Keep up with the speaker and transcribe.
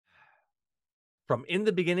From in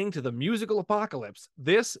the beginning to the musical apocalypse,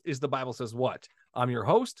 this is The Bible Says What. I'm your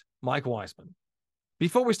host, Mike Wiseman.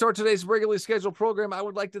 Before we start today's regularly scheduled program, I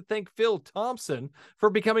would like to thank Phil Thompson for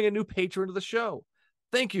becoming a new patron of the show.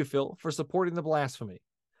 Thank you, Phil, for supporting the blasphemy.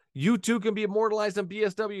 You too can be immortalized in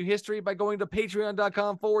BSW history by going to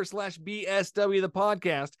patreon.com/BSW the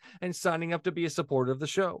podcast and signing up to be a supporter of the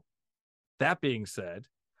show. That being said,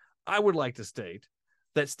 I would like to state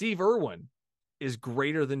that Steve Irwin is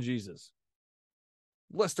greater than Jesus.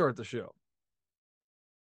 Let's start the show.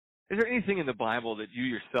 Is there anything in the Bible that you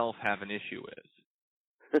yourself have an issue with?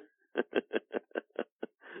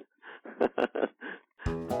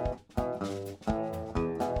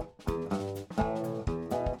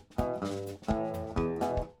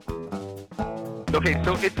 Okay,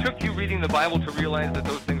 so it took you reading the Bible to realize that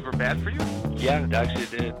those things were bad for you? Yeah, it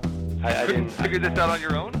actually did. I Couldn't didn't figure this out on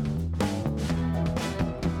your own?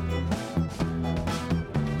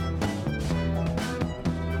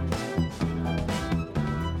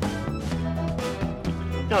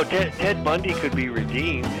 No, Ted Bundy could be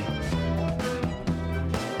redeemed.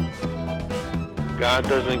 God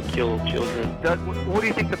doesn't kill children. What do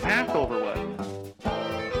you think the Passover was?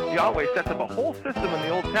 Yahweh sets up a whole system in the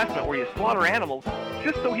Old Testament where you slaughter animals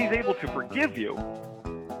just so he's able to forgive you.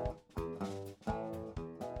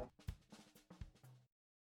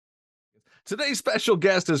 Today's special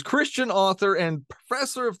guest is Christian author and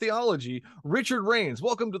professor of theology, Richard Rains.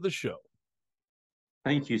 Welcome to the show.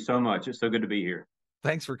 Thank you so much. It's so good to be here.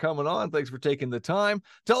 Thanks for coming on. Thanks for taking the time.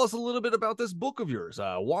 Tell us a little bit about this book of yours,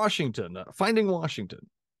 Washington, Finding Washington.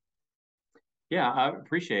 Yeah, I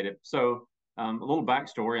appreciate it. So a little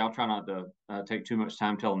backstory. I'll try not to take too much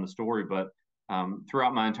time telling the story, but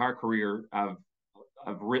throughout my entire career, I've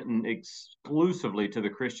written exclusively to the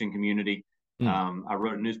Christian community. I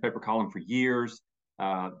wrote a newspaper column for years,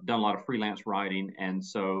 done a lot of freelance writing. And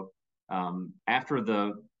so after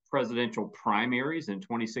the presidential primaries in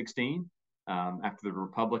 2016, after the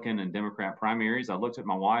Republican and Democrat primaries, I looked at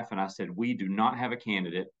my wife and I said, we do not have a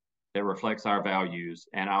candidate that reflects our values.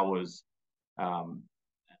 And I was,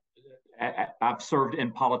 I've served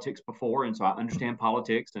in politics before, and so I understand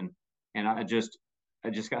politics. And I just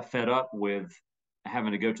got fed up with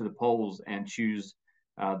having to go to the polls and choose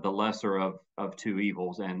the lesser of two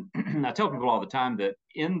evils. And I tell people all the time that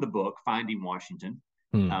in the book, Finding Washington,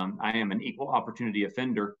 I am an equal opportunity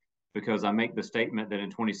offender, because I make the statement that in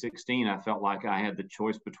 2016, I felt like I had the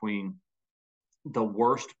choice between the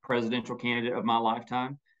worst presidential candidate of my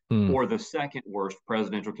lifetime or the second worst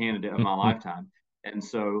presidential candidate of my lifetime. And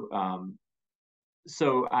so,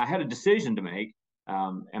 so I had a decision to make.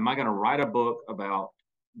 Am I going to write a book about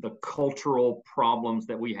the cultural problems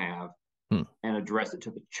that we have and address it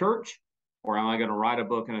to the church? Or am I going to write a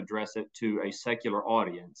book and address it to a secular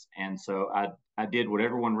audience? And so I did what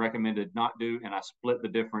everyone recommended not do, and I split the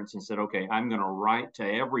difference and said, okay, I'm going to write to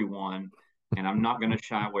everyone, and I'm not going to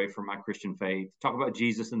shy away from my Christian faith. Talk about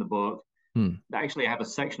Jesus in the book. Actually, I have a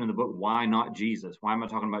section in the book, Why Not Jesus? Why am I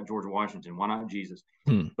talking about George Washington? Why not Jesus?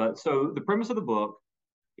 But so the premise of the book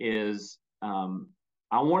is I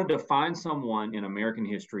wanted to find someone in American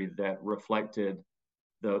history that reflected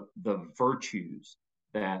the virtues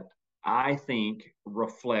that I think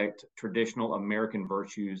reflect traditional American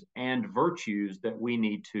virtues and virtues that we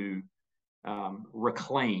need to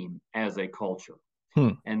reclaim as a culture.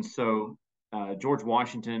 And so George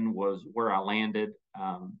Washington was where I landed.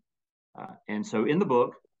 And so in the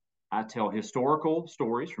book, I tell historical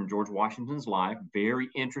stories from George Washington's life, very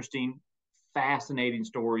interesting, fascinating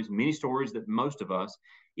stories, many stories that most of us,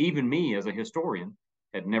 even me as a historian,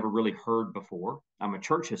 had never really heard before. I'm a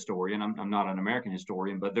church historian. I'm not an American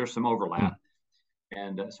historian, but there's some overlap.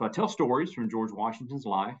 And so I tell stories from George Washington's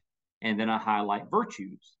life, and then I highlight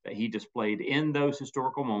virtues that he displayed in those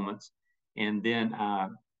historical moments. And then I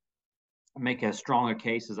make as strong a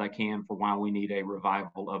case as I can for why we need a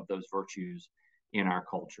revival of those virtues in our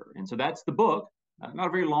culture. And so that's the book. Not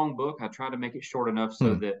a very long book. I try to make it short enough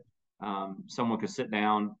so that someone could sit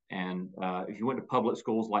down and if you went to public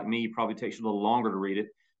schools like me, it probably takes you a little longer to read it,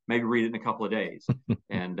 maybe read it in a couple of days.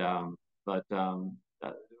 And but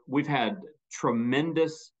we've had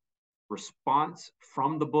tremendous response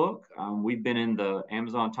from the book. We've been in the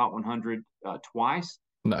Amazon Top 100 twice.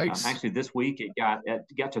 Nice. Actually, this week it got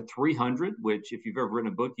to 300, which if you've ever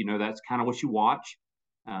written a book, you know that's kind of what you watch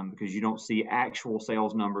because you don't see actual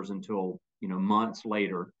sales numbers until months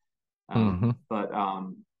later. But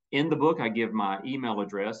in the book, I give my email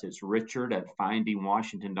address. It's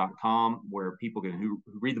richard@findingwashington.com, where people who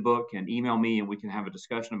read the book can email me and we can have a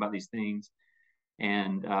discussion about these things.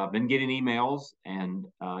 And I've been getting emails, and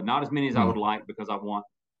not as many as I would like, because I want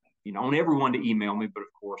I want everyone to email me, but of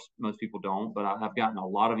course, most people don't. But I've gotten a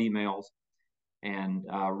lot of emails, and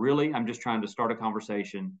really, I'm just trying to start a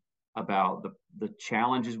conversation about the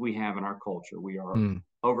challenges we have in our culture. We are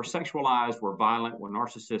over sexualized, we're violent, we're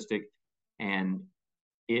narcissistic, and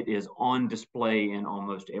it is on display in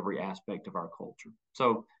almost every aspect of our culture.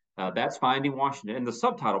 So that's Finding Washington. And the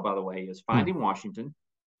subtitle, by the way, is Finding Washington,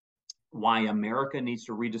 Why America Needs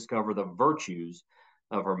to Rediscover the Virtues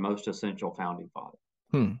of Our Most Essential Founding Father.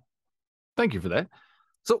 Thank you for that.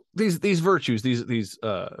 So these virtues, these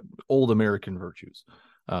old American virtues,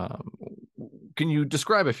 can you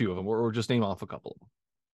describe a few of them, or just name off a couple of them?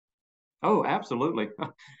 Oh, absolutely.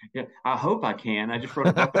 Yeah, I hope I can. I just wrote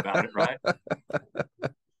a book about it, right?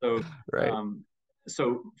 So, right.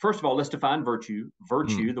 So first of all, let's define virtue.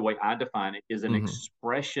 Virtue, the way I define it, is an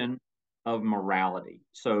expression of morality.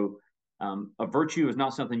 So a virtue is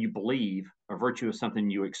not something you believe. A virtue is something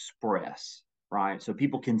you express, right? So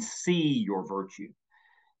people can see your virtue.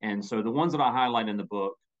 And so the ones that I highlight in the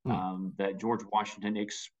book that George Washington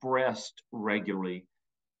expressed regularly,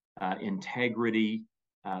 integrity,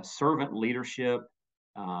 servant leadership,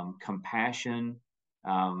 compassion,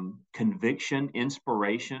 conviction,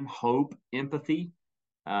 inspiration, hope, empathy.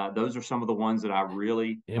 Those are some of the ones that I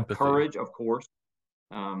really courage, of course,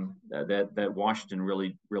 that Washington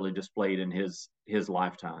really displayed in his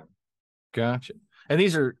lifetime. Gotcha. And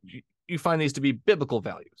these are, you find these to be biblical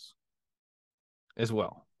values as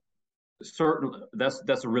well? Certainly,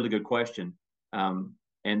 that's a really good question,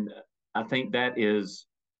 and I think that is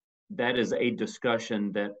a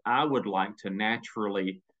discussion that I would like to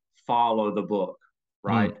naturally follow the book,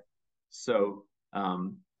 right? So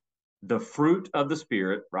the fruit of the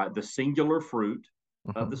Spirit, right? The singular fruit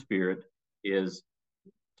of the Spirit is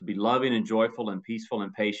to be loving and joyful and peaceful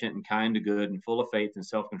and patient and kind to good and full of faith and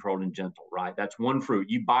self-controlled and gentle, right? That's one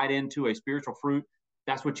fruit. You bite into a spiritual fruit,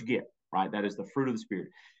 that's what you get, right? That is the fruit of the Spirit.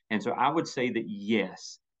 And so I would say that,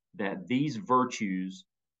 yes, that these virtues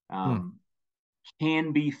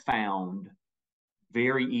can be found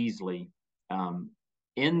very easily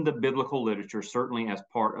in the biblical literature, certainly as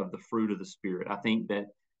part of the fruit of the Spirit. I think that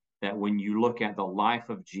when you look at the life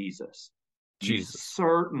of Jesus, you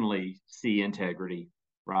certainly see integrity,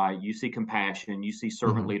 right? You see compassion, you see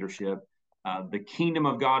servant leadership. The kingdom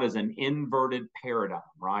of God is an inverted paradigm,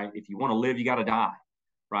 right? If you want to live, you got to die,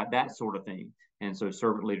 right? That sort of thing. And so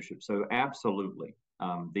servant leadership. So absolutely,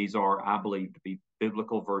 these are, I believe, to be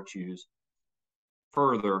biblical virtues.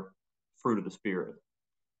 Further, fruit of the Spirit.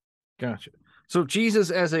 Gotcha. So Jesus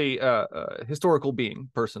as a historical being,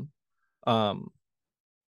 person, a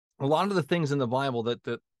lot of the things in the Bible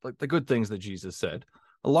that like the good things that Jesus said,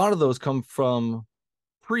 a lot of those come from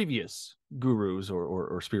previous gurus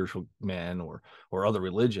or spiritual men or other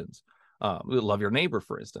religions. Love your neighbor,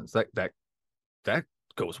 for instance. That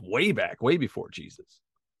goes way back, way before Jesus.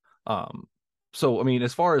 So I mean,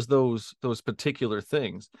 as far as those particular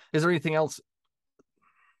things, is there anything else?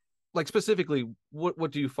 Like specifically,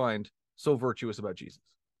 what do you find so virtuous about Jesus?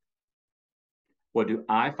 What do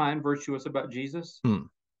I find virtuous about Jesus?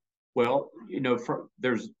 Well,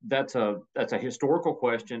 that's a historical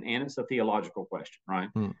question and it's a theological question, right?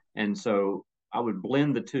 And so I would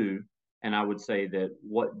blend the two, and I would say that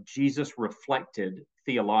what Jesus reflected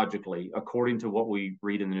theologically, according to what we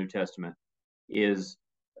read in the New Testament, is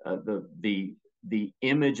the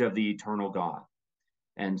image of the eternal God.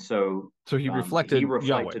 And so he reflected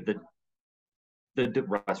Yahweh.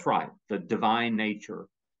 That's right, the divine nature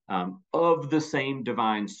of the same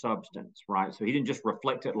divine substance, right? So he didn't just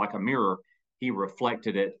reflect it like a mirror; he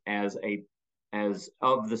reflected it as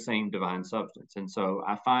of the same divine substance. And so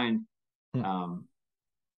I find, I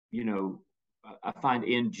find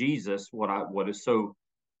in Jesus what is so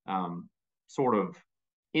sort of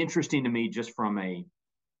interesting to me, just from a,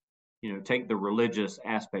 take the religious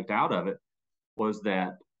aspect out of it, was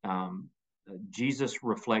that Jesus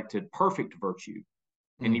reflected perfect virtue,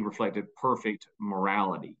 and he reflected perfect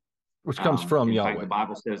morality, which comes from in Yahweh. Fact, the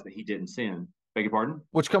Bible says that he didn't sin. Beg your pardon?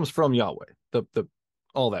 Which comes from Yahweh. The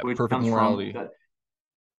all that which perfect morality.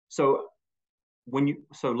 So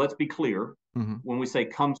let's be clear. When we say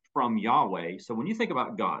comes from Yahweh, so when you think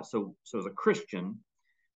about God, so as a Christian,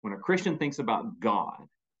 when a Christian thinks about God,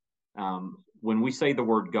 when we say the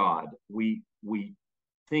word God, we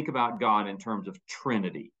think about God in terms of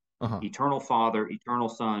Trinity. Eternal Father, eternal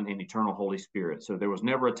Son, and eternal Holy Spirit. So there was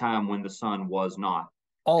never a time when the Son was not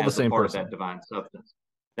all the same part person of that divine substance.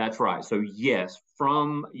 That's right. So yes,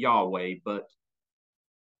 from Yahweh, but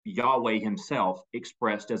Yahweh himself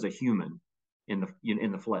expressed as a human in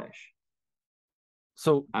the flesh.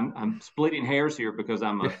 So I'm splitting hairs here because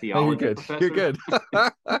I'm a theology professor. You're good.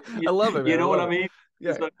 I love it, man. You know what I mean?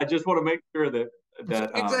 Yeah. So I just want to make sure that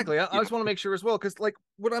exactly. I just want to make sure as well, because like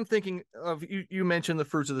what I'm thinking of, you mentioned the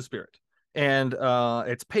fruits of the Spirit, and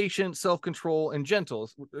it's patient, self-control, and gentle.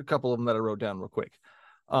 A couple of them that I wrote down real quick.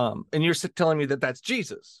 And you're telling me that that's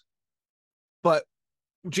Jesus, but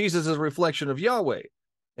Jesus is a reflection of Yahweh.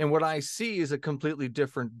 And what I see is a completely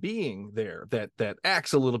different being there that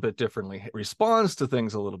acts a little bit differently, responds to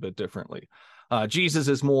things a little bit differently. Jesus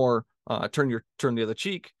is more turn the other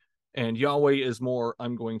cheek, and Yahweh is more,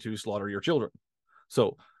 I'm going to slaughter your children.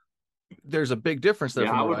 So there's a big difference there.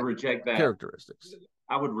 Yeah, I would reject that characteristics.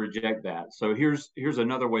 I would reject that. So here's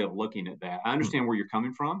another way of looking at that. I understand where you're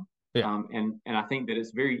coming from. Yeah. And I think that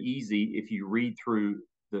it's very easy if you read through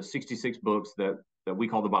the 66 books that we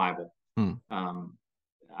call the Bible.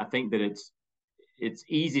 I think that it's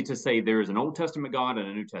easy to say there is an Old Testament God and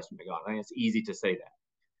a New Testament God. I think it's easy to say that.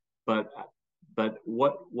 But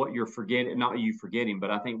what you're forgetting, not you forgetting, but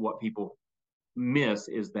I think what people miss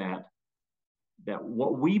is that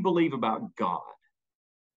what we believe about God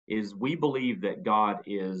is we believe that God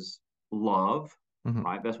is love,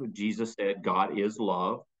 right? That's what Jesus said. God is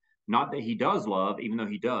love. Not that he does love, even though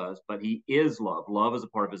he does, but he is love. Love is a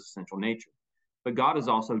part of his essential nature. But God is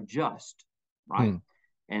also just, right?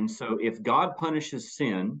 And so if God punishes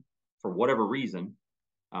sin for whatever reason,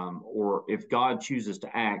 or if God chooses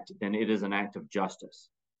to act, then it is an act of justice.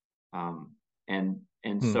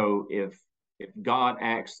 So if God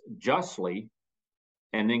acts justly,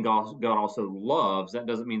 and then God also loves, that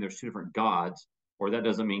doesn't mean there's two different gods, or that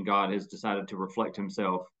doesn't mean God has decided to reflect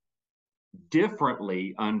himself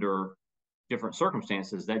differently under different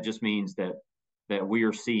circumstances. That just means that we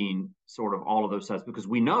are seeing sort of all of those sides, because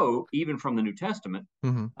we know even from the New Testament,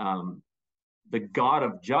 the God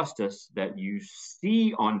of justice that you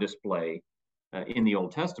see on display in the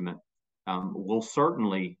Old Testament will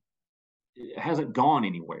certainly hasn't gone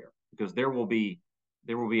anywhere, because there will be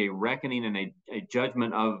a reckoning and a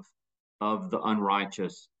judgment of the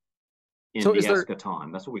unrighteous in the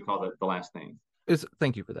eschaton. That's what we call the last thing.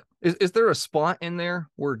 Thank you for that. Is there a spot in there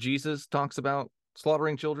where Jesus talks about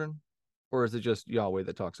slaughtering children, or is it just Yahweh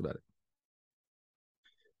that talks about it?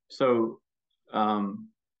 So,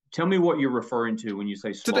 tell me what you're referring to when you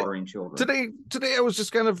say slaughtering children. Today I was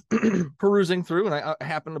just kind of perusing through, and I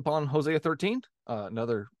happened upon Hosea 13,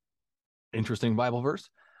 another interesting Bible verse,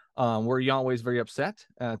 where Yahweh is very upset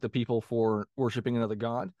at the people for worshiping another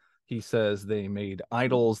god. He says they made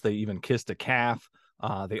idols, they even kissed a calf,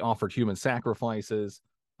 they offered human sacrifices,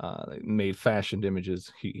 they made fashioned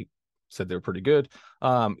images. He said they're pretty good.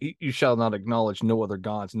 You shall not acknowledge no other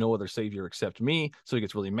gods, no other savior except me. So he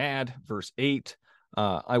gets really mad. Verse 8,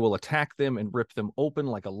 I will attack them and rip them open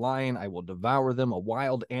like a lion. I will devour them. A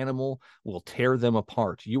wild animal will tear them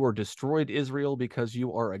apart. You are destroyed, Israel, because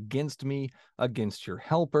you are against me, against your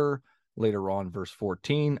helper. Later on, verse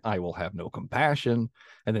 14, I will have no compassion.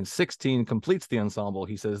 And then 16 completes the ensemble.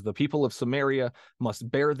 He says, the people of Samaria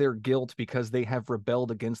must bear their guilt because they have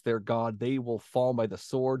rebelled against their God. They will fall by the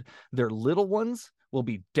sword. Their little ones will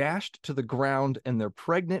be dashed to the ground and their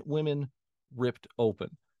pregnant women ripped open.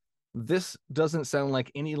 This doesn't sound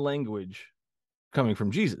like any language coming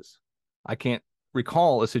from Jesus. I can't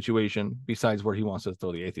recall a situation besides where he wants to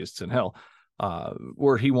throw the atheists in hell,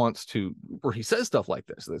 where he says stuff like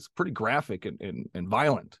this. That's pretty graphic and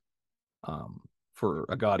violent for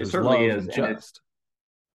a God who's love and just.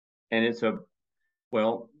 It's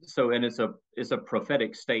a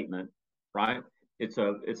prophetic statement, right? It's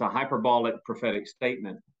a hyperbolic prophetic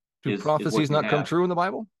statement. Do prophecies not come true in the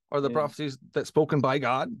Bible? Are the prophecies that spoken by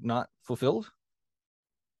God not fulfilled?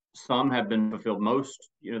 Some have been fulfilled. Most,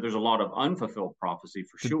 there's a lot of unfulfilled prophecy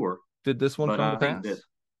for sure. Did this one come to pass?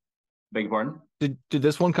 Beg your pardon? Did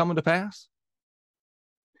this one come into pass?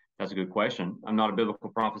 That's a good question. I'm not a biblical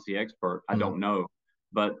prophecy expert. I don't know.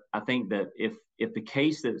 But I think that if the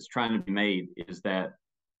case that's trying to be made is that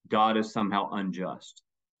God is somehow unjust,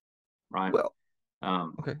 right? Well,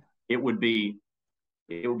 okay. It would be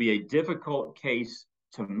a difficult case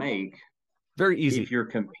to make. Very easy. If you're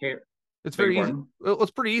comparing. It's very easy. Well,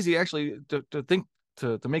 it's pretty easy actually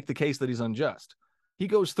to make the case that he's unjust. He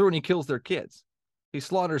goes through and he kills their kids. He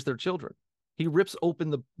slaughters their children. He rips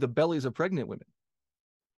open the bellies of pregnant women.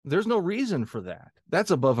 There's no reason for that.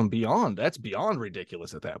 That's above and beyond. That's beyond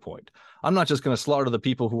ridiculous at that point. I'm not just going to slaughter the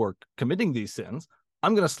people who are committing these sins.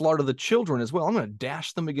 I'm going to slaughter the children as well. I'm going to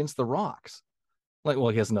dash them against the rocks. Like, well,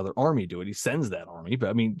 he has another army do it. He sends that army. But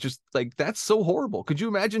I mean, just like, that's so horrible. Could you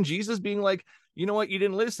imagine Jesus being like, you know what? You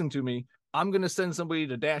didn't listen to me. I'm going to send somebody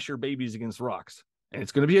to dash your babies against rocks. And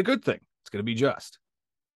it's going to be a good thing. It's going to be just.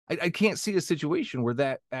 I can't see a situation where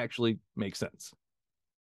that actually makes sense.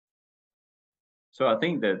 So I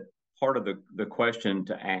think that part of the question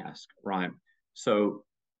to ask, right? So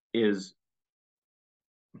is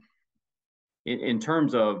in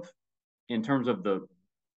terms of the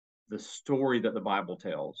story that the Bible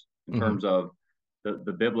tells, in terms of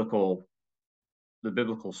the biblical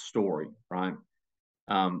story, right?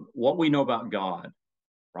 What we know about God,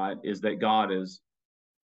 right, is that God is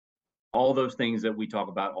all those things that we talk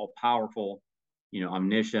about, all powerful,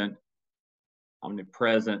 omniscient,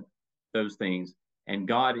 omnipresent, those things. And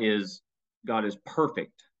God is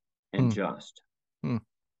perfect and just.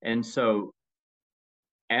 And so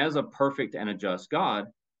as a perfect and a just God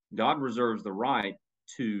reserves the right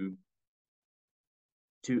to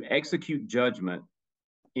execute judgment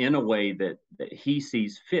in a way that he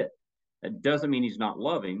sees fit. That doesn't mean he's not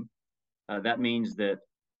loving. That means that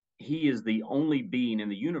he is the only being in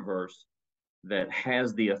the universe that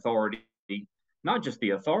has the authority, not just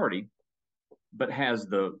the authority, but has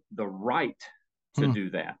the right to do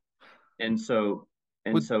that. And so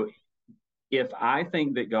if I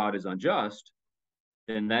think that God is unjust,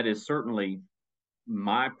 then that is certainly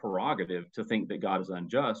my prerogative to think that God is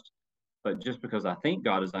unjust. But just because I think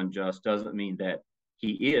God is unjust doesn't mean that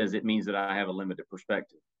he is. It means that I have a limited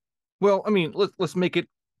perspective. Well, I mean, let's make it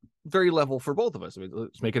very level for both of us. I mean,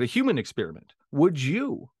 let's make it a human experiment. Would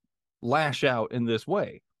you lash out in this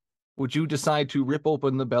way? Would you decide to rip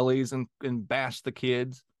open the bellies and bash the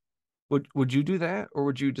kids? Would you do that, or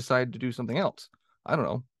would you decide to do something else? I don't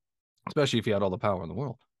know, especially if you had all the power in the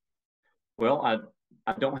world. Well,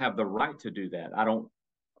 I don't have the right to do that. I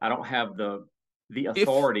don't have the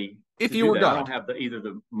authority. If you were God, I don't have either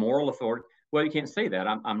the moral authority. Well, you can't say that.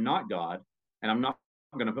 I'm not God, and I'm not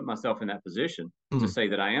going to put myself in that position to say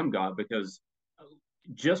that I am God, because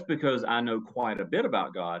just because I know quite a bit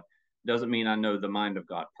about God doesn't mean I know the mind of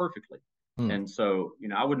God perfectly. And so,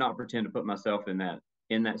 I would not pretend to put myself in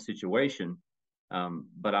that situation.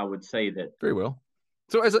 But I would say that very well.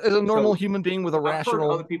 So as a normal human being with a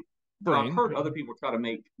rational brain, I've heard other people try to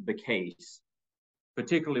make the case,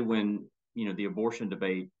 particularly when the abortion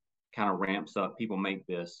debate kind of ramps up. People make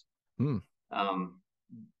this.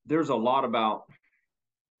 There's a lot about.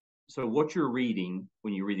 So what you're reading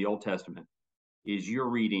when you read the Old Testament is you're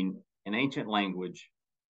reading an ancient language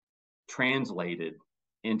translated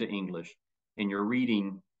into English, and you're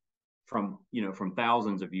reading from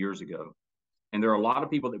thousands of years ago. And there are a lot of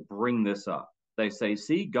people that bring this up. They say,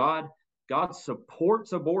 see, God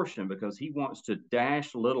supports abortion because he wants to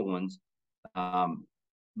dash little ones.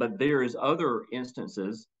 But there is other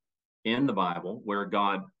instances in the Bible where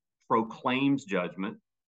God proclaims judgment.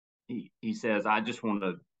 He says, I just want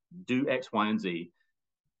to do X, Y, and Z.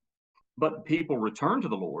 But people return to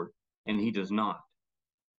the Lord, and he does not.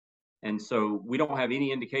 And so we don't have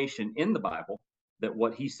any indication in the Bible that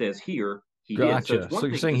what he says here, he did. So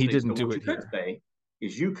you're saying he didn't do it here.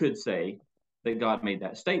 You could say that God made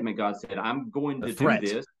that statement. God said, I'm going to do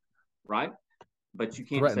this, right? But you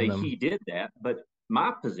can't say he did that. But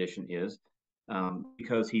my position is,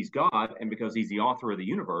 because he's God and because he's the author of the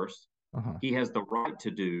universe, he has the right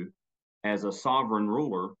to do, as a sovereign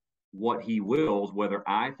ruler, what he wills, whether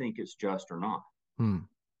I think it's just or not.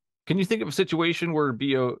 Can you think of a situation where it'd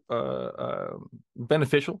be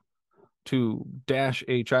beneficial to dash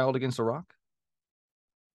a child against a rock?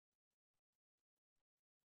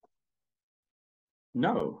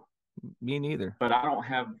 No. Me neither. But I don't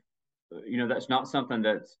have, that's not something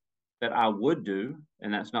that I would do,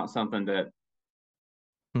 and that's not something that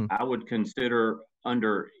I would consider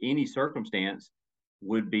under any circumstance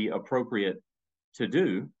would be appropriate to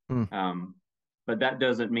do. But that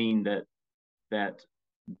doesn't mean that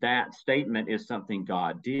statement is something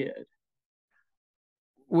God did.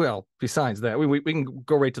 Well, besides that, we can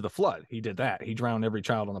go right to the flood. He did that. He drowned every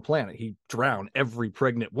child on the planet. He drowned every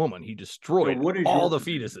pregnant woman. He destroyed all the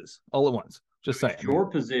fetuses all at once. Just saying. Your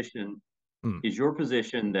position is your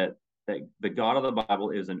position that the God of the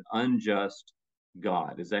Bible is an unjust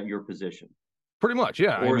God. Is that your position? Pretty much,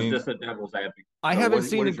 yeah. Or is this a devil's advocate? I haven't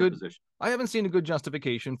seen a good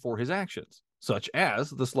justification for his actions, such as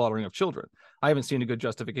the slaughtering of children. I haven't seen a good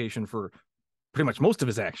justification for pretty much most of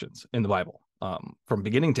his actions in the Bible, from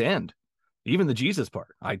beginning to end, even the Jesus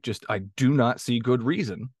part. I do not see good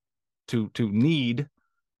reason to need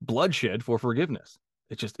bloodshed for forgiveness.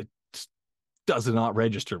 It does not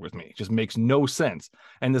register with me. It just makes no sense.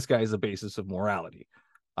 And this guy is the basis of morality.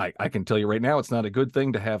 I can tell you right now, it's not a good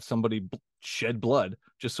thing to have somebody shed blood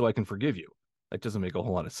just so I can forgive you. That doesn't make a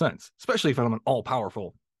whole lot of sense, especially if I'm an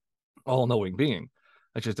all-powerful, all-knowing being.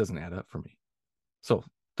 That just doesn't add up for me. So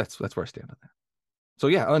that's where I stand on that. So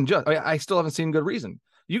yeah, unjust. I still haven't seen good reason.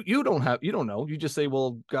 You don't know. You just say,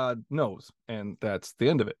 well, God knows, and that's the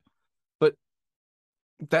end of it. But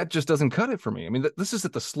that just doesn't cut it for me. I mean, this is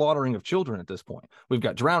at the slaughtering of children at this point. We've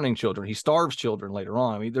got drowning children. He starves children later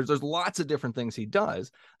on. I mean, there's lots of different things he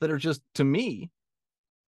does that are just, to me,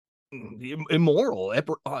 immoral,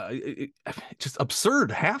 just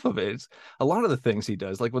absurd. Half of it. It's a lot of the things he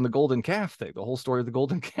does, like when the golden calf thing, the whole story of the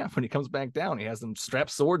golden calf, when he comes back down, he has them strap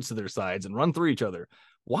swords to their sides and run through each other.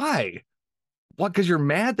 Why? What? Because you're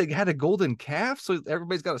mad they had a golden calf, so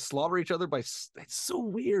everybody's got to slaughter each other by. It's so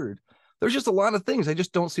weird. There's just a lot of things. I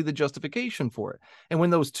just don't see the justification for it. And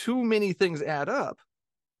when those too many things add up,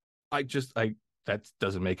 that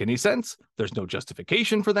doesn't make any sense. There's no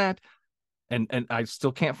justification for that. And I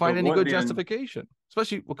still can't find any good justification.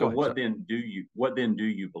 Especially what then do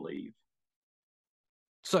you believe?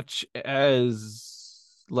 Such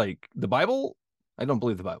as like the Bible? I don't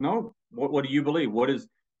believe the Bible. No. What do you believe? What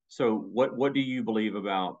do you believe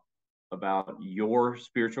about your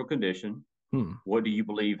spiritual condition? What do you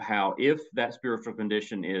believe? How, if that spiritual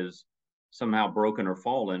condition is somehow broken or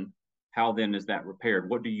fallen, how then is that repaired?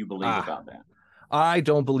 What do you believe about that? I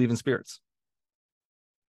don't believe in spirits.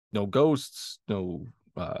 No ghosts, no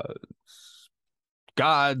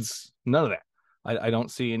gods, none of that. I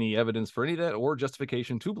don't see any evidence for any of that or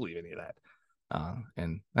justification to believe any of that.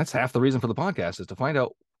 And that's half the reason for the podcast, is to find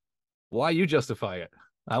out why you justify it.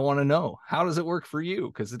 I want to know, how does it work for you?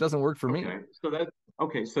 Because it doesn't work for me.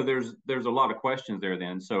 So there's a lot of questions there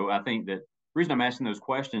then. So I think that the reason I'm asking those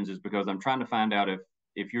questions is because I'm trying to find out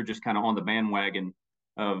if you're just kind of on the bandwagon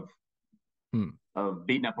of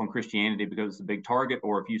beating up on Christianity because it's a big target,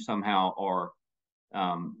 or if you somehow are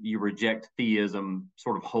you reject theism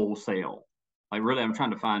sort of wholesale. Like, really, I'm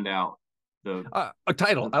trying to find out a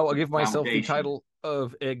title. I will give myself the title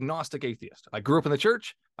of agnostic atheist. I grew up in the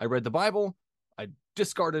church. I read the Bible. I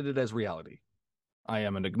discarded it as reality. I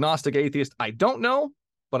am an agnostic atheist. I don't know,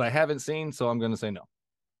 but I haven't seen, so I'm going to say no.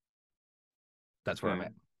 That's where I'm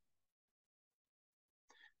at.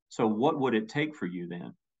 So what would it take for you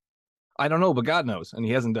then? I don't know, but God knows, and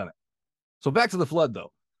he hasn't done it. So back to the flood,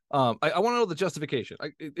 though. I want to know the justification.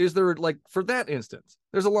 Is there, like, for that instance,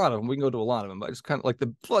 there's a lot of them. We can go to a lot of them, but it's kind of like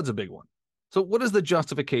the flood's a big one. So what is the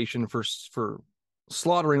justification for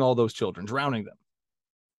slaughtering all those children, drowning them?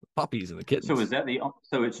 Puppies and the kittens.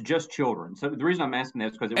 So it's just children. So the reason I'm asking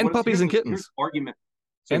that is because puppies and kittens. Argument.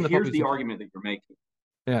 So here's the argument that you're making.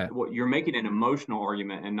 Yeah. What you're making an emotional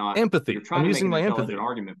argument and not empathy. You're trying I'm to using make my an empathy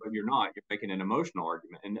argument, but you're not. You're making an emotional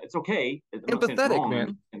argument, and it's okay. Empathetic,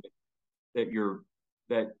 man.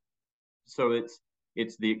 So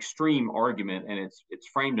it's the extreme argument, and it's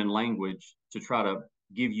framed in language to try to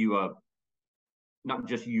give you not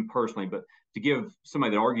just you personally, but to give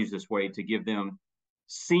somebody that argues this way, to give them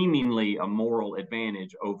seemingly a moral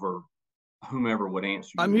advantage over whomever would answer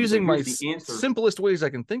you. I'm using my simplest ways I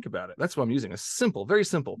can think about it. That's what I'm using. Very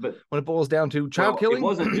simple. But when it boils down to child killing,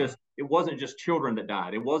 it wasn't just children that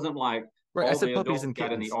died. It wasn't like I said puppies and kittens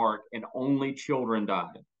got in the ark and only children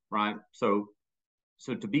died, right? So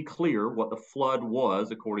to be clear, what the flood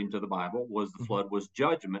was, according to the Bible, was the flood was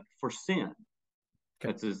judgment for sin.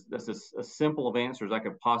 Okay. That's as simple of answer as I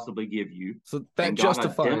could possibly give you. So that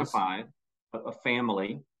justifies. Identified a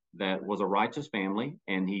family that was a righteous family,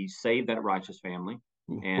 and he saved that righteous family.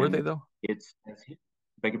 And were they though?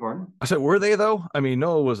 Beg your pardon? I said, were they though? I mean,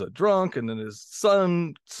 Noah was a drunk, and then his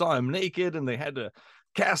son saw him naked, and they had to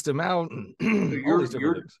cast him out, and all these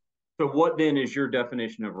different things. So what then is your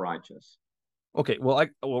definition of righteous? Okay, well,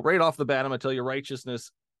 right off the bat, I'm gonna tell you,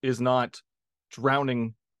 righteousness is not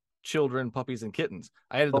drowning children, puppies, and kittens.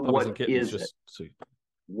 I added the puppies and kittens.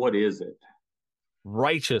 What is it?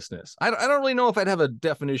 Righteousness. I don't really know if I'd have a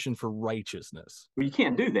definition for righteousness. Well, you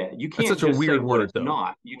can't do that. You can't. That's such a weird word, though.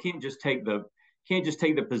 Not. You can't just take the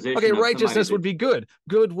position. Okay, righteousness would be good.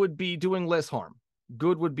 Good would be doing less harm.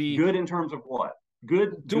 Good would be good in terms of what?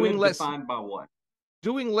 Good doing less defined by what?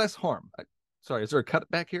 Doing less harm. Sorry, is there a cut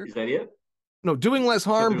back here? Is that it? No, doing less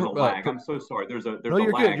harm. There's a lag. I'm so sorry. No,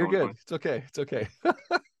 you're good. You're good. It's okay. It's okay.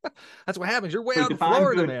 That's what happens. You're way out in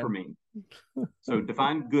Florida, man. For me. So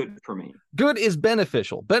define good for me. Good is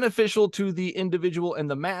beneficial. Beneficial to the individual and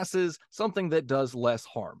the masses. Something that does less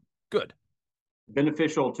harm. Good.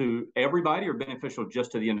 Beneficial to everybody or beneficial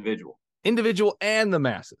just to the individual? Individual and the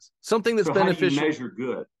masses. Something that's beneficial. How do you measure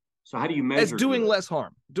good? So how do you measure? It's doing less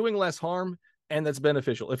harm. Doing less harm, and that's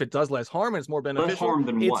beneficial. If it does less harm and it's more beneficial, less harm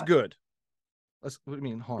than it's what? Good. What do you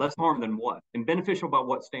mean harm? Less harm than what? And beneficial by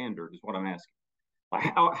what standard is what I'm asking.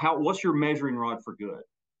 Like how what's your measuring rod for good?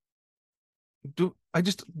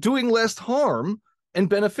 Doing less harm and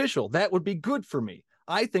beneficial. That would be good for me.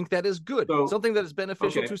 I think that is good. So, something that is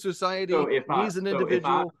beneficial to society. So an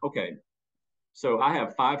individual. So I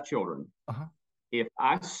have 5 children. if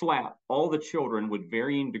I slap all the children with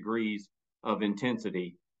varying degrees of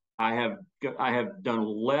intensity, I have done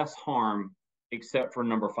less harm except for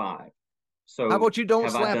number 5. So how about you don't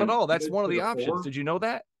have I slap at done all? That's good one of to the the options. poor? Did you know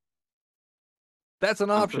that? That's an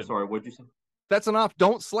I'm option. so sorry. What'd you say? That's an option.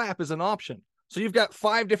 Don't slap is an option. So you've got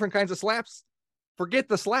 5 different kinds of slaps. Forget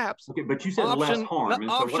the slaps. Okay, but you said less harm. And so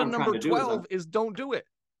what option I'm trying number to do 12 is don't do it.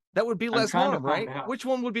 That would be I'm less trying to harm, find right? out. Which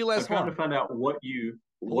one would be I'm less trying to harm? find out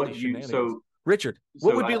So Richard,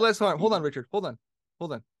 what so would be I- less harm? Hold on, Richard. Hold on.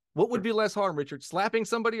 What would be less harm, Richard? Slapping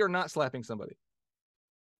somebody or not slapping somebody?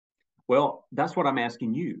 Well, that's what I'm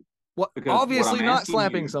asking you. What? Because what Obviously I'm not asking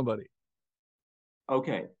slapping you- somebody.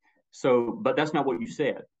 Okay. So, but that's not what you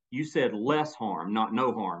said. You said less harm, not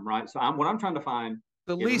no harm, right? So what I'm trying to find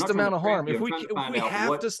The is I'm least not trying amount to of trap harm. you. If I'm we trying to if find we out have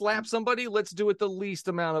what- to slap somebody, let's do it the least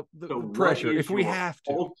amount of So pressure. what is If we your have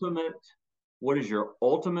to. what is your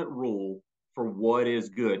ultimate rule for what is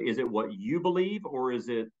good? Is it what you believe, or is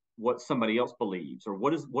it what somebody else believes, or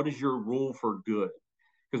what is your rule for good?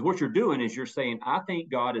 Because what you're doing is you're saying, I think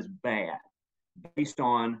God is bad based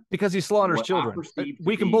on Because he slaughters what I children. perceive to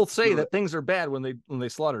We can be both say good. that things are bad when they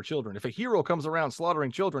slaughter children. If a hero comes around slaughtering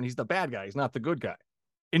children, he's the bad guy. He's not the good guy.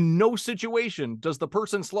 In no situation does the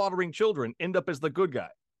person slaughtering children end up as the good guy.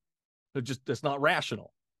 It's not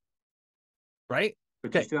rational. Right?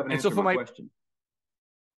 But you still haven't answered my question.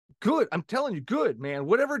 Good. I'm telling you, good, man.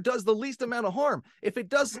 Whatever does the least amount of harm. If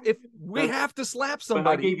we have to slap somebody,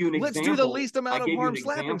 but I gave you an let's example. do the least amount I of gave harm you an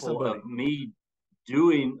slapping example somebody. of me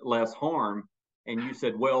doing less harm, and you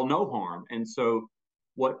said, well, no harm. And so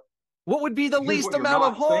what would be the here's least what you're amount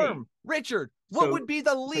of not harm? saying. Richard, what So- would be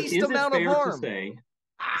the So least is it amount of fair to harm? say?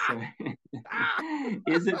 Ah!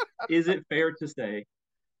 Is it fair to say?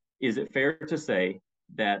 Is it fair to say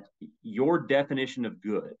that your definition of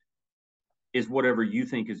good is whatever you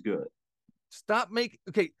think is good?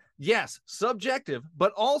 Okay, yes, subjective,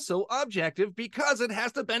 but also objective because it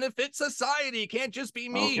has to benefit society. It can't just be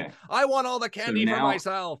me. Okay. I want all the candy for now-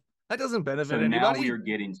 myself. That doesn't benefit So now anybody. we are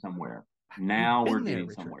getting somewhere. Now been we're there, getting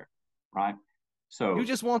Richard. somewhere, right? So You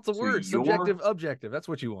just want the so word your- subjective, objective. That's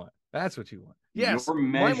what you want. Yes, Your my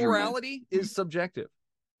measurement- morality is subjective.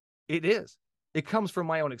 It is. It comes from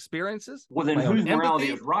my own experiences. Well, then my own whose morality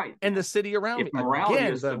empathy, is right? and the city around If me. morality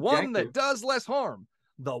Again, is the one that subjective- does less harm.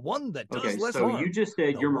 The one that does Okay, less so harm. you just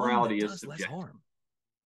said The your one that morality is does less subjective. harm.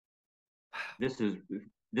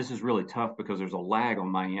 This is really tough because there's a lag on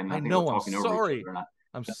my end. And I I think know, we're I'm talking over sorry. each other. And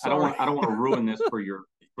I'm I sorry. don't want to ruin this for your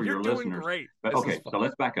You're doing listeners. great. But This okay, is fun. so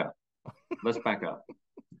let's back up. Let's back up.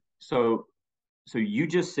 So you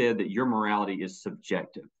just said that your morality is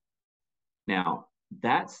subjective. Now,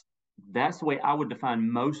 that's the way I would define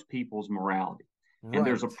most people's morality. And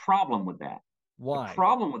there's a Right. problem with that. Why? The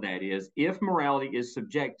problem with that is if morality is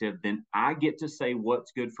subjective, then I get to say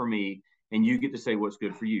what's good for me and you get to say what's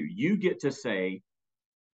good for you. You get to say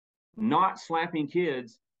not slapping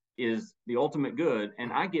kids is the ultimate good,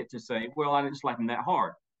 and I get to say, well, I didn't slap him that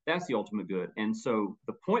hard. That's the ultimate good. And so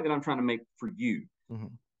the point that I'm trying to make for you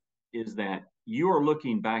Mhm. is that you are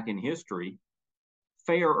looking back in history,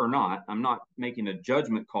 fair or not. I'm not making a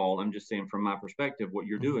judgment call. I'm just saying from my perspective, what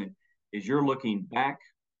you're doing is you're looking back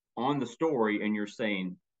on the story and you're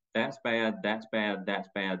saying, that's bad, that's bad, that's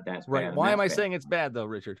bad, that's Right. bad. and Why am that's I bad. saying it's bad though,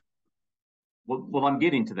 Richard? Well, I'm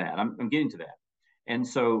getting to that. I'm getting to that. And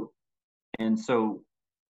so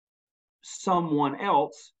someone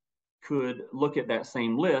else could look at that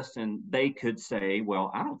same list and they could say,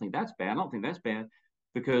 well, I don't think that's bad. I don't think that's bad,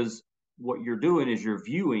 because what you're doing is you're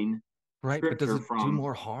viewing Right. But does scripture it from do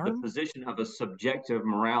more the harm? position of a subjective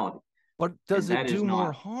morality. But does and it that is do more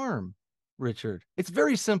not- harm, Richard? It's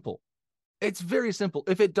very simple. It's very simple.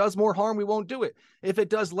 If it does more harm, we won't do it. If it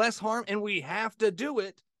does less harm and we have to do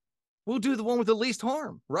it, we'll do the one with the least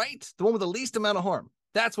harm, right? The one with the least amount of harm.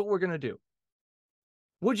 That's what we're going to do.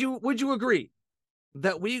 Would you agree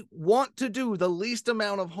that we want to do the least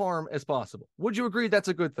amount of harm as possible? Would you agree that's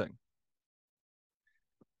a good thing?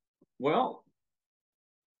 Well,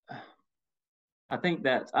 I think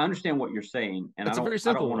I understand what you're saying, and It's I a very don't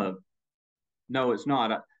simple want to. No, it's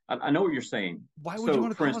not. I know what you're saying. Why would you So,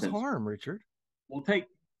 want to for cause instance, harm, Richard? We'll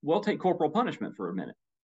take corporal punishment for a minute.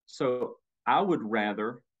 So I would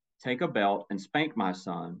rather take a belt and spank my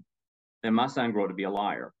son than my son grow to be a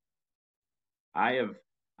liar. I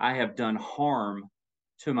have done harm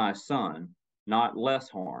to my son, not less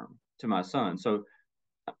harm to my son. So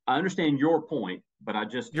I understand your point, but I'm Are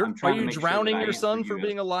trying to you make sure drowning that I your son answer for you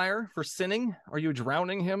being a liar, for sinning? Are you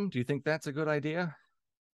drowning him? Do you think that's a good idea?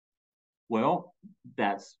 Well,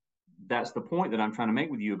 that's the point that I'm trying to make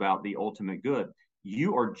with you about the ultimate good.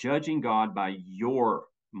 You are judging God by your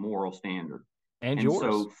moral standard. And And yours.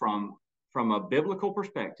 so from from a biblical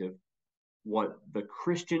perspective, what the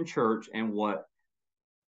Christian church and what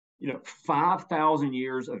 5,000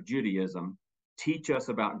 years of Judaism teach us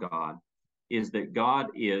about God is that God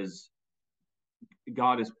is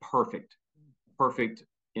perfect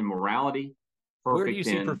in morality, perfect. Where do you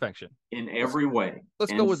see perfection? In every way.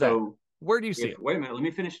 Let's go with that. Where do you see it? Wait a minute, let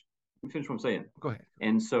me finish what I'm saying. Go ahead.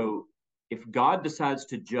 And so if God decides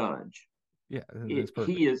to judge,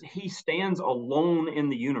 he stands alone in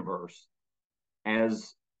the universe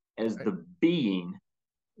as the being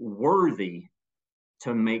worthy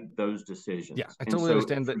to make those decisions. Yeah, I totally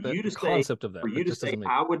understand the concept of that. For you to say,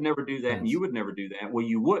 I would never do that, and you would never do that. Well,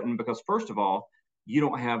 you wouldn't, because first of all, you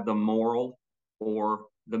don't have the moral or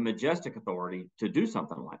the majestic authority to do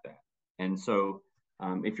something like that. And so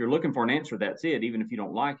if you're looking for an answer, that's it. Even if you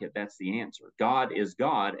don't like it, that's the answer. God is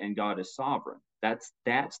God and God is sovereign. That's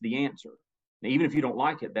the answer. Now, even if you don't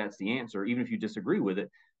like it, that's the answer. Even if you disagree with it,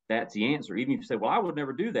 that's the answer. Even if you say, well, I would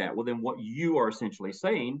never do that. Well, then what you are essentially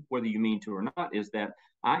saying, whether you mean to or not, is that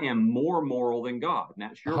I am more moral than God. And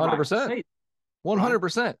that's your 100%. Right to say that.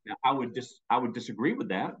 100%. Now, I would disagree with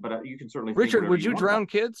that, but you can certainly. Richard, would you drown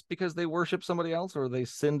kids because they worship somebody else or they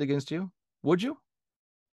sinned against you? Would you?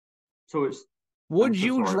 So it's. Would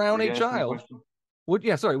you drown a child? Would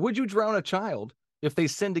you drown a child if they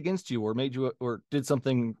sinned against you or made you or did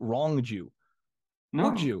something wronged you? No.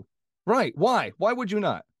 Would you? Right. Why? Why would you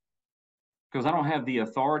not? Because I don't have the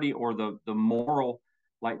authority or the moral.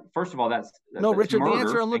 Like, first of all, that's Richard. Murder, the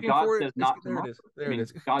answer I'm looking God for says not to there murder. it is. There it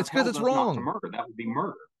is. God it's because it's wrong. Not to murder. That would be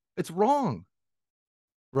murder. It's wrong.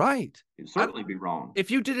 Right. It'd certainly be wrong.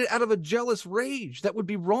 If you did it out of a jealous rage, that would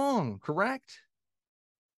be wrong. Correct.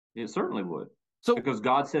 It certainly would. So because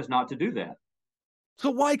God says not to do that. So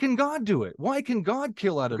why can God do it? Why can God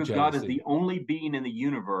kill out of jealousy? Because God is the only being in the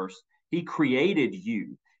universe. He created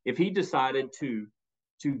you. If he decided to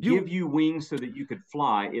give you wings so that you could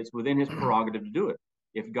fly, it's within his prerogative to do it.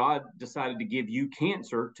 If God decided to give you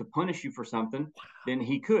cancer to punish you for something, then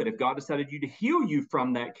he could. If God decided to heal you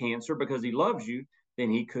from that cancer because he loves you, then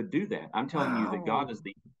he could do that. I'm telling you that God is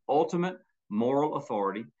the ultimate moral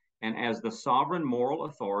authority. And as the sovereign moral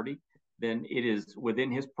authority, then it is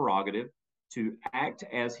within his prerogative to act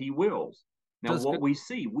as he wills. Now, we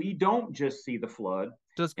see, we don't just see the flood.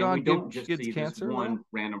 Does God we don't just see cancer? This one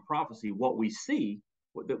random prophecy. What we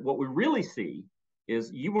really see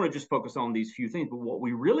is, you want to just focus on these few things, but what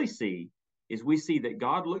we really see is we see that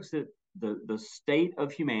God looks at the state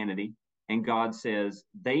of humanity and God says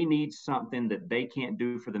they need something that they can't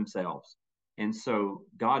do for themselves. And so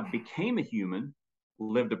God became a human,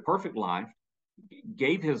 lived a perfect life,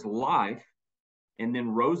 gave his life, and then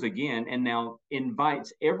rose again, and now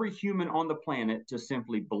invites every human on the planet to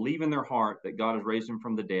simply believe in their heart that God has raised him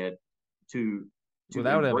from the dead, to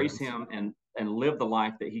embrace him and live the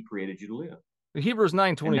life that he created you to live. Hebrews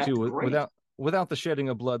 9:22, without the shedding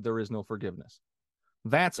of blood, there is no forgiveness.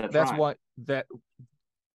 That's right. Why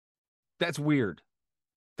that's weird.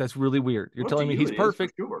 That's really weird. You're telling me he's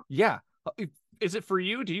perfect. Sure. Yeah. Is it for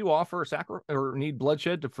you? Do you offer sacrifice or need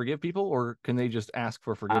bloodshed to forgive people, or can they just ask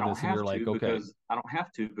for forgiveness and you're like, okay? I don't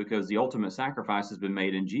have to, because the ultimate sacrifice has been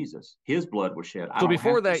made in Jesus. His blood was shed. So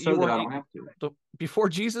before that, I don't have to. So before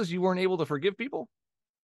Jesus, you weren't able to forgive people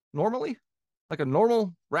normally, like a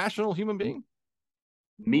normal, rational human being?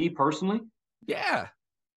 Me personally? Yeah.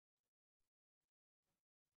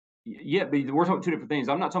 Yeah, but we're talking two different things.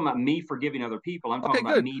 I'm not talking about me forgiving other people. I'm talking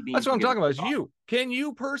about me being. That's what I'm talking about. Is you. Can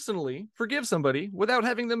you personally forgive somebody without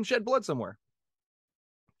having them shed blood somewhere?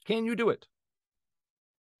 Can you do it?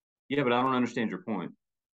 Yeah, but I don't understand your point.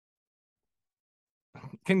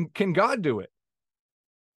 Can God do it?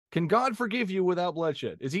 Can God forgive you without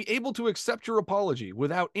bloodshed? Is he able to accept your apology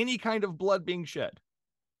without any kind of blood being shed?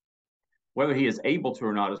 Whether he is able to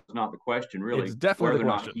or not is not the question, really. It's definitely the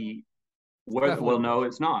question. Well, no,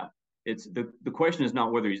 it's not. It's the question is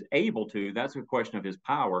not whether he's able to. That's a question of his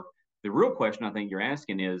power. The real question I think you're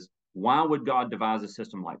asking is, why would God devise a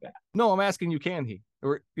system like that? No, I'm asking you, can he?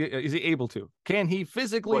 Or is he able to? Can he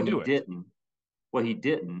physically do it? He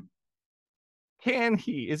didn't. Can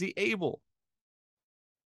he? Is he able?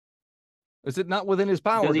 Is it not within his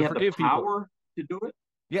power to forgive people? Does he have the power to do it?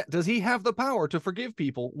 Yeah. Does he have the power to forgive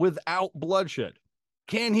people without bloodshed?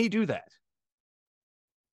 Can he do that?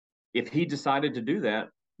 If he decided to do that,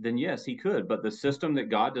 then yes, he could. But the system that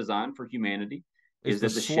God designed for humanity is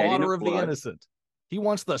that the slaughter of the innocent. He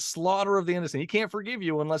wants the slaughter of the innocent. He can't forgive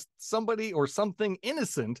you unless somebody or something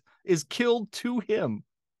innocent is killed to him.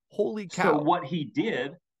 Holy cow. So what he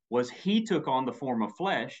did was he took on the form of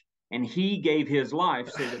flesh and he gave his life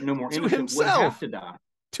so that no more innocent would have to die.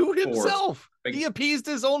 To himself. He appeased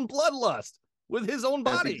his own bloodlust. with his own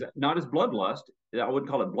body. Not his bloodlust. I wouldn't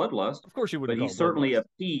call it bloodlust. Of course you wouldn't. But call he it certainly bloodlust.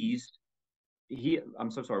 appeased. I'm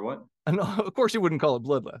so sorry. What? No, of course you wouldn't call it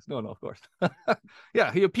bloodlust. No, of course.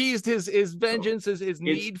 Yeah, he appeased his vengeance, his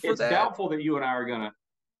need for that. It's doubtful that you and I are gonna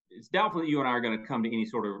come to any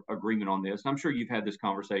sort of agreement on this. And I'm sure you've had this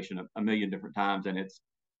conversation a million different times, and it's,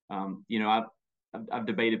 I've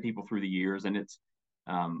debated people through the years, and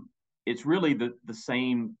it's really the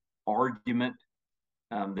same argument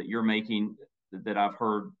that you're making that I've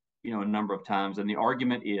heard, a number of times. And the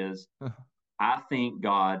argument is, I think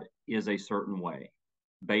God is a certain way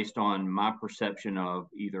based on my perception of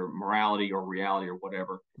either morality or reality or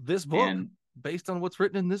whatever. This book, based on what's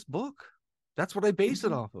written in this book, that's what I base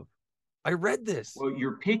it off of. I read this. Well,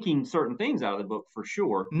 you're picking certain things out of the book for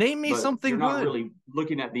sure. Name me something you're good. You're not really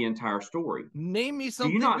looking at the entire story. Name me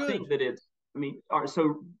something good. Do you not think that it's, all right,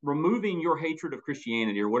 so removing your hatred of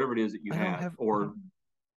Christianity or whatever it is that you have, or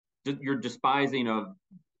your despising of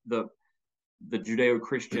the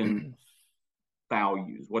Judeo-Christian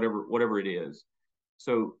values, whatever it is.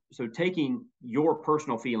 So taking your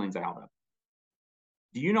personal feelings out of it,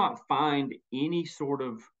 do you not find any sort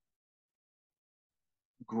of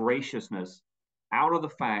graciousness out of the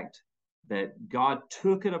fact that God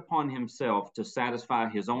took it upon himself to satisfy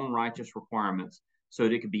his own righteous requirements so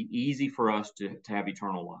that it could be easy for us to have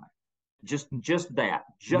eternal life? Just that.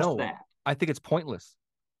 I think it's pointless.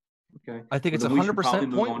 Okay. I think it's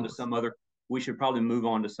 100% pointless. We should probably move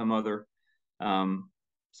on to some other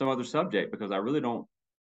subject, because I really don't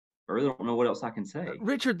know what else I can say.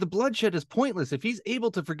 Richard, the bloodshed is pointless. If he's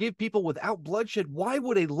able to forgive people without bloodshed, why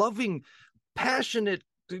would a loving, passionate,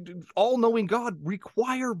 all-knowing God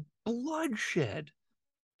require bloodshed?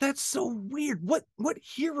 That's so weird. What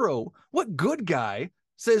hero, what good guy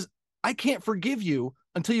says, I can't forgive you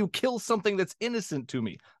until you kill something that's innocent to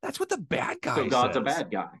me? That's what the bad guy says. So God's a bad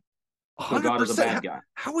guy. 100%. So God is a bad guy.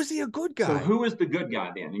 How is he a good guy? So who is the good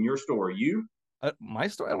guy then in your story? You? My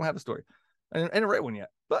story? I don't have a story. I didn't write one yet,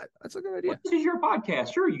 but that's a good idea. Well, this is your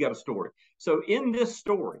podcast. Sure, you got a story. So in this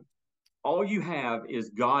story, all you have is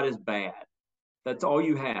God is bad. That's all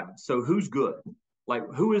you have. So who's good? Like,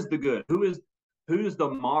 who is the good? Who is the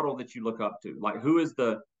model that you look up to? Like, who is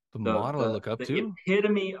the model I look up to? The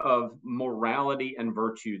epitome of morality and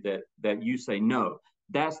virtue that you say, no,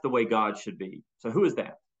 that's the way God should be. So who is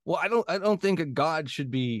that? Well, I don't think a God should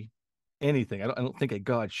be anything. I don't think a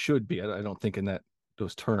God should be. I don't think in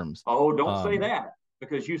those terms. Oh, don't say that,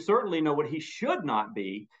 because you certainly know what he should not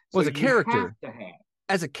be. So as a character.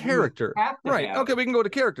 As a character. Right. Okay, we can go to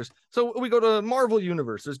characters. So we go to Marvel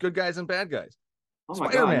Universe. There's good guys and bad guys. Oh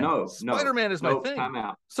my God, no. Spider-Man is my thing. Time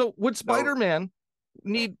out. So would Spider-Man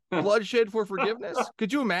need bloodshed for forgiveness?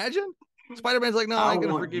 Could you imagine? Spider-Man's like, no, I ain't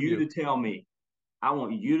going to forgive you. I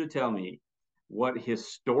want you to tell me what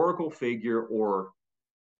historical figure or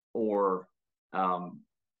always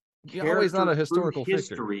not a historical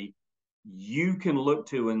history you can look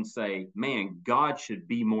to and say, man, God should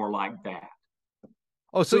be more like that.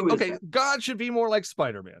 Oh, so okay, God should be more like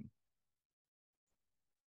Spider-Man.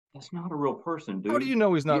 That's not a real person, dude. How do you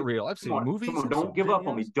know he's not real? I've seen movies. Come on, don't give up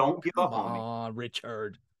on me. Don't give up on me. Come on,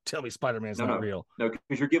 Richard. Tell me Spider-Man's not real. No,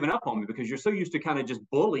 because you're giving up on me, because you're so used to kind of just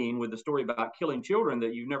bullying with the story about killing children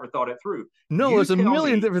that you've never thought it through. No, there's a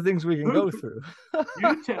million different things we can go through.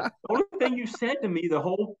 The only thing you said to me the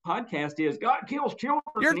whole podcast is God kills children.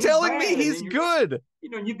 You're telling me he's good.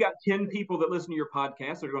 You've got 10 people that listen to your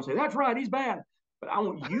podcast that are going to say, that's right, he's bad. But I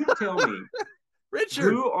want you to tell me,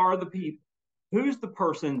 Richard, who are the people? Who's the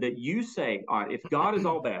person that you say, all right, if God is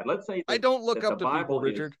all bad, let's say I don't look up to people,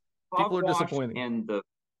 Richard. People are disappointing. And the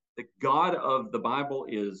God of the Bible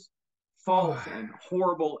is false and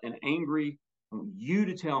horrible and angry. I want you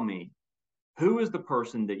to tell me, who is the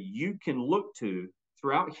person that you can look to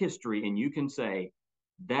throughout history and you can say,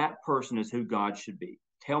 that person is who God should be?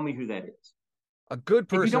 Tell me who that is. A good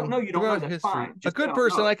person. If you don't know, you don't know. That's fine. A good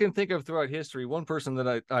person I can think of throughout history. One person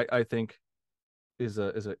that I think is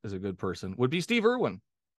a good person would be Steve Irwin.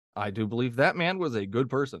 I do believe that man was a good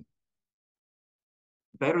person.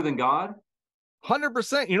 Better than God?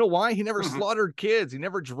 100%. You know why? He never slaughtered kids. He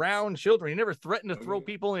never drowned children. He never threatened to throw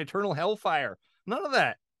people in eternal hellfire. None of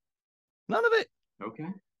that. None of it. Okay.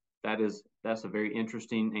 That's a very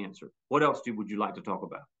interesting answer. What else would you like to talk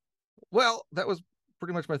about? Well, that was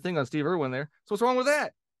pretty much my thing on Steve Irwin there. So what's wrong with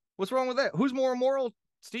that? What's wrong with that? Who's more immoral,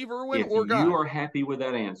 Steve Irwin or God? If you are happy with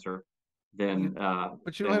that answer, then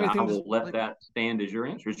but you don't have anything I will let that stand as your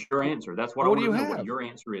answer. It's your answer. That's what I want to know what your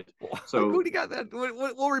answer is. So who do you got that?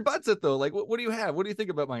 What rebuts it though? Like what do you have? What do you think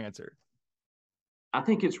about my answer? I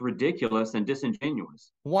think it's ridiculous and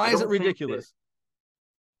disingenuous. Why is it ridiculous?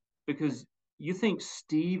 Because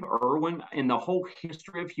Steve Irwin in the whole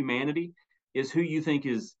history of humanity is who you think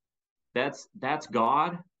is that's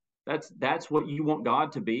God? That's what you want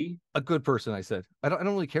God to be? A good person, I said. I don't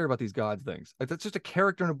really care about these God things. That's just a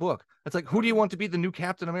character in a book. It's like, who do you want to be the new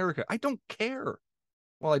Captain America? I don't care.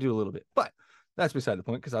 Well, I do a little bit, but that's beside the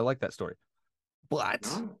point because I like that story.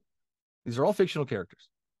 But these are all fictional characters.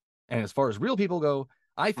 And as far as real people go,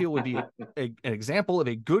 I feel would be an example of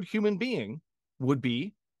a good human being would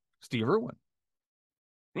be Steve Irwin.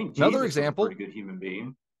 Another example, pretty good human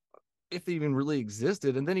being, if they even really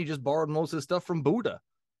existed. And then he just borrowed most of his stuff from Buddha.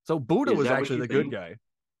 So Buddha was actually the good guy.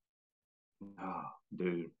 Oh,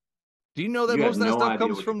 dude. Do you know that most of that stuff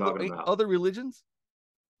comes from the other religions?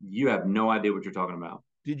 You have no idea what you're talking about.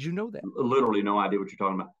 Did you know that? Literally no idea what you're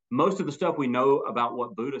talking about. Most of the stuff we know about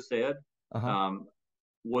what Buddha said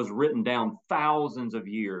was written down thousands of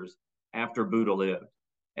years after Buddha lived.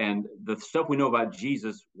 And the stuff we know about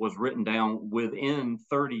Jesus was written down within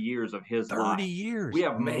 30 years of his life. 30 years. We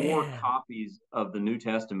have more copies of the New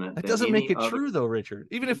Testament. That doesn't make it true, though, Richard.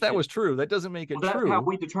 Even if that was true, that doesn't make it true. That's how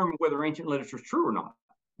we determine whether ancient literature is true or not.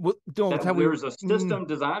 Well, there's a system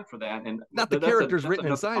designed for that, and not the characters written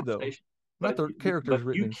inside, though. Not the characters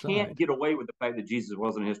written inside. You can't get away with the fact that Jesus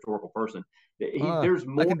wasn't a historical person. There's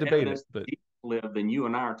more evidence that Jesus lived than you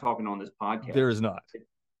and I are talking on this podcast. There is not.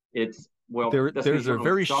 It's well. There's a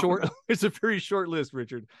very short. It's a very short list,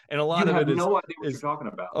 Richard, and a lot of it is. No idea what you're talking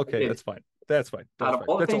about. Okay, that's fine. That's fine. Out of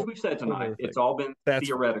all the things we've said tonight, it's all been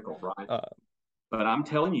theoretical, right? But I'm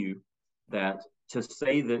telling you that to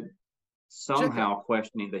say that somehow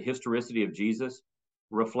questioning the historicity of Jesus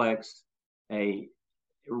reflects a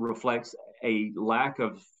lack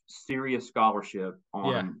of serious scholarship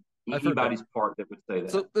on anybody's part that would say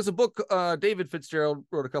that. So there's a book, David Fitzgerald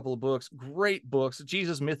wrote a couple of books, great books,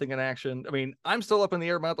 Jesus, Myth in Action. I mean, I'm still up in the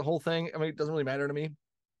air about the whole thing. I mean, it doesn't really matter to me.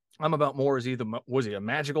 I'm about more, was he a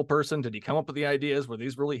magical person? Did he come up with the ideas? Were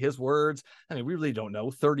these really his words? I mean, we really don't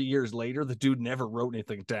know. 30 years later, the dude never wrote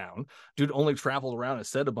anything down. Dude only traveled around and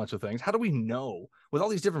said a bunch of things. How do we know? With all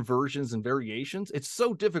these different versions and variations, it's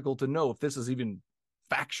so difficult to know if this is even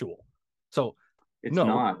factual. So it's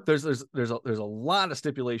not. There's a lot of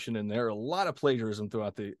stipulation in there, a lot of plagiarism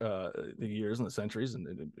throughout the years and the centuries, and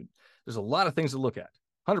there's a lot of things to look at.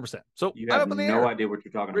 100%. So you have no idea what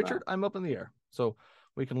you're talking about, Richard. About. I'm up in the air. So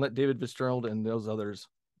we can let David Fitzgerald and those others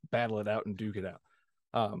battle it out and duke it out.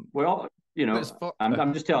 Well, you know,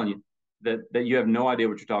 I'm just telling you that you have no idea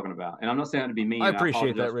what you're talking about, and I'm not saying that to be mean. I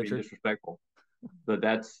appreciate that, Richard. Disrespectful, but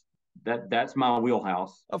that's my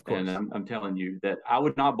wheelhouse. Of course. And I'm telling you that I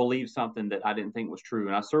would not believe something that I didn't think was true.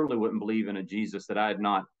 And I certainly wouldn't believe in a Jesus that I had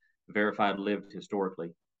not verified lived historically.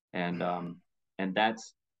 And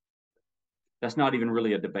that's not even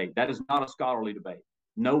really a debate. That is not a scholarly debate.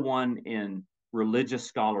 No one in religious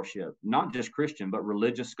scholarship, not just Christian, but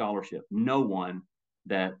religious scholarship, no one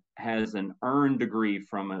that has an earned degree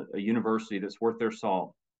from a university that's worth their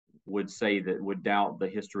salt would doubt the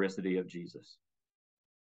historicity of Jesus.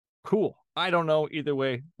 Cool. I don't know either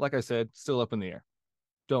way. Like I said, still up in the air.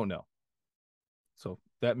 Don't know. So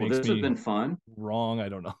that makes this has been fun. Wrong. I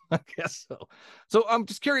don't know. I guess so. So I'm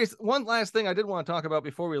just curious. One last thing I did want to talk about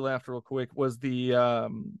before we left real quick was the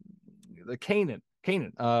Canaan.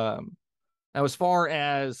 Now, as far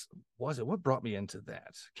as what brought me into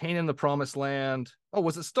that? Canaan, the promised land. Oh,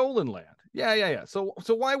 was it stolen land? Yeah. So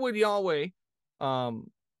why would Yahweh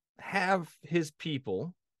have his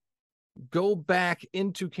people go back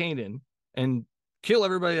into Canaan and kill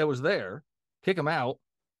everybody that was there, kick them out,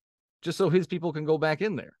 just so his people can go back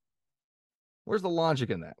in there? Where's the logic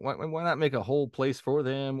in that? Why not make a whole place for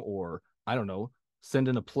them, or I don't know, send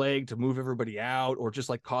in a plague to move everybody out, or just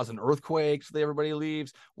like cause an earthquake so that everybody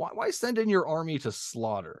leaves? Why send in your army to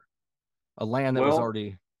slaughter a land that was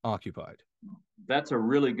already occupied? That's a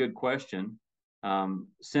really good question.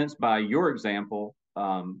 Since by your example,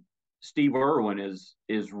 Steve Irwin is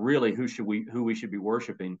really who we should be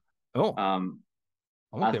worshiping. Oh,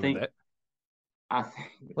 I think with that.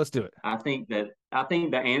 Let's do it. I think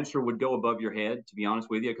the answer would go above your head, to be honest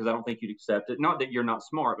with you, because I don't think you'd accept it. Not that you're not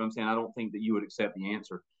smart, but I'm saying I don't think that you would accept the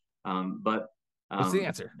answer. But what's the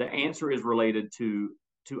answer? The answer is related to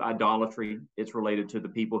idolatry. It's related to the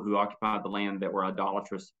people who occupied the land that were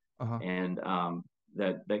idolatrous, and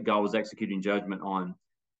that God was executing judgment on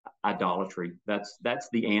idolatry. That's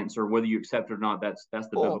the answer. Whether you accept it or not, that's the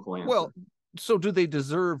biblical answer. Well, so do they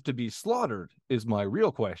deserve to be slaughtered is my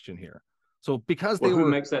real question here. So because they who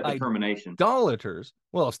makes that determination? Idolaters.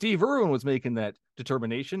 Well, if Steve Irwin was making that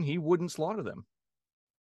determination, he wouldn't slaughter them.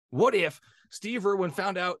 What if Steve Irwin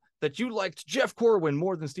found out that you liked Jeff Corwin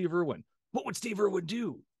more than Steve Irwin? What would Steve Irwin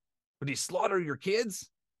do? Would he slaughter your kids?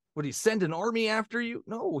 Would he send an army after you?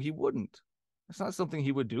 No, he wouldn't. It's not something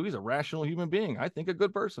he would do. He's a rational human being. I think a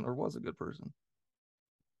good person, or was a good person.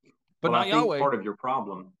 But well, not I think Yahweh. part of your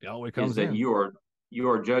problem Yahweh comes is that in. you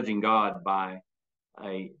are judging God by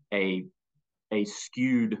a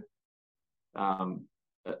skewed a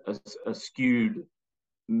skewed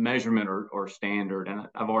measurement or standard, and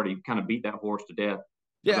I've already kind of beat that horse to death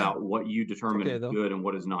about what you determine is good and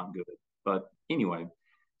what is not good. But anyway,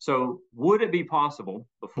 so would it be possible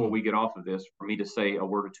before we get off of this for me to say a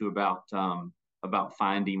word or two about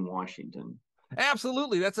Finding Washington?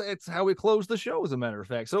 Absolutely. It's how we close the show, as a matter of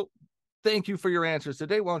fact. So thank you for your answers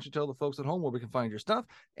today. Why don't you tell the folks at home where we can find your stuff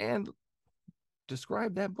and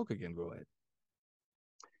describe that book again? Go ahead.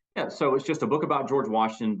 Yeah, so it's just a book about George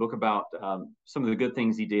Washington, book about some of the good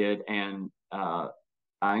things he did, and I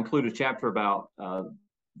include a chapter about the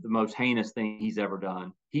most heinous thing he ever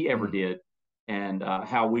did, and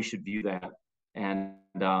how we should view that. And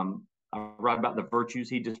I write about the virtues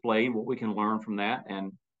he displayed, what we can learn from that,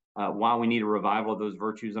 and why we need a revival of those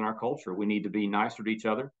virtues in our culture. We need to be nicer to each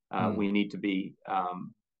other. We need to be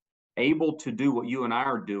able to do what you and I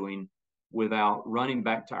are doing without running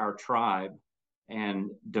back to our tribe and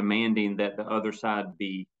demanding that the other side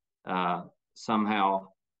be somehow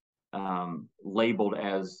labeled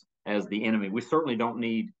as the enemy. We certainly don't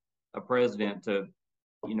need a president to,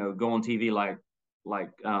 go on TV like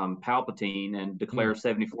Palpatine and declare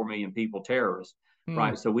 74 million people terrorists,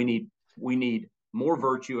 right? So we need more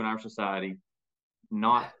virtue in our society,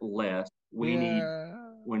 not less. We need,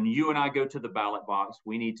 when you and I go to the ballot box,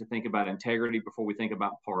 we need to think about integrity before we think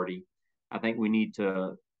about party. I think we need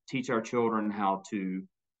to teach our children how to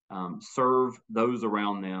serve those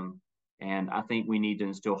around them. And I think we need to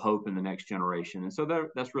instill hope in the next generation. And so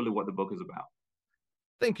that's really what the book is about.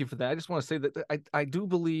 Thank you for that. I just want to say that I do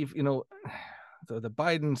believe, the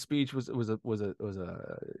Biden speech was a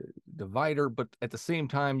divider, but at the same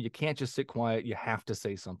time, you can't just sit quiet. You have to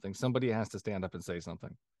say something. Somebody has to stand up and say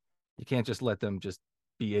something. You can't just let them just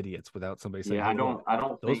be idiots without somebody saying, yeah, I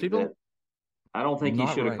don't think he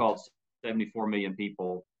should have called 74 million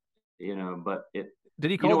people, but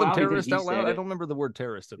did he call them terrorists out loud? I don't remember the word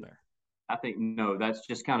terrorist in there. I think no, that's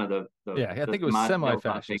just kind of the I think it was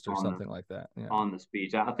semi-fascist or something like that on the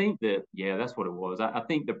speech. I think that that's what it was. I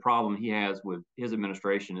think the problem he has with his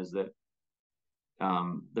administration is that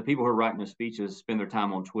the people who are writing the speeches spend their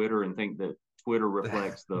time on Twitter and think that Twitter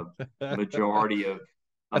reflects the majority of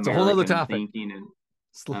that's American a whole other topic. Thinking, and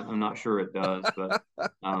I'm not sure it does, but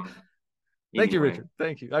Thank you, Richard.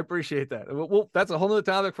 Thank you. I appreciate that. Well, that's a whole other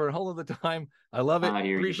topic for a whole other time. I love it. I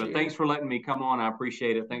hear you. But thanks for letting me come on. I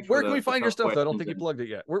appreciate it. Thanks. Where can we find your stuff? I don't think you plugged it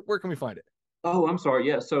yet. Where can we find it? Oh, I'm sorry.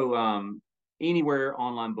 Yeah. So anywhere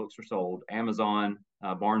online books are sold, Amazon,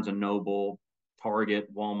 Barnes and Noble,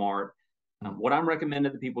 Target, Walmart. What I'm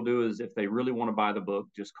recommending that people do is if they really want to buy the book,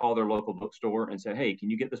 just call their local bookstore and say, hey, can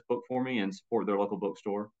you get this book for me, and support their local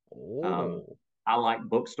bookstore. I like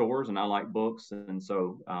bookstores and I like books. And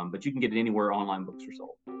so, but you can get it anywhere online books are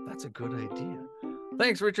sold. That's a good idea.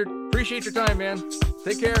 Thanks, Richard. Appreciate your time, man.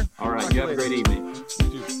 Take care. All right. You have a great evening. You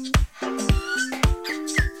too.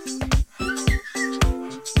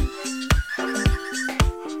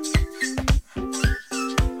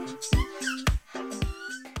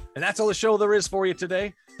 And that's all the show there is for you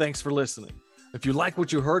today. Thanks for listening. If you like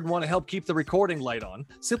what you heard and want to help keep the recording light on,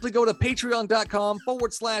 simply go to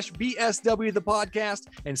patreon.com/BSW the podcast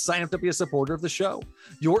and sign up to be a supporter of the show.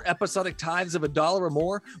 Your episodic tithes of $1 or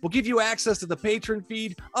more will give you access to the patron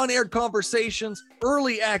feed, unaired conversations,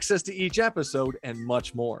 early access to each episode, and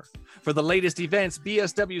much more. For the latest events,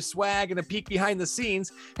 BSW swag, and a peek behind the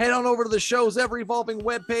scenes, head on over to the show's ever-evolving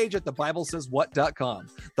webpage at thebiblesayswhat.com.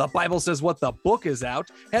 The Bible Says What the book is out.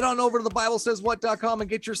 Head on over to thebiblesayswhat.com and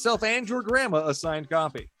get yourself and your grandma a signed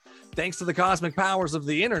copy. Thanks to the cosmic powers of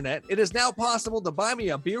the internet, it is now possible to buy me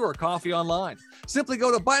a beer or coffee online. Simply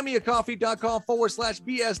go to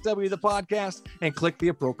buymeacoffee.com/BSW the podcast and click the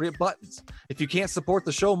appropriate buttons. If you can't support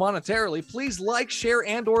the show monetarily, please like, share,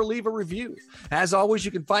 and or leave a review. As always,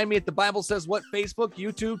 you can find me at the Bible Says What Facebook,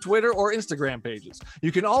 YouTube, Twitter, or Instagram pages.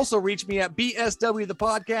 You can also reach me at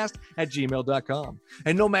bswthepodcast@gmail.com.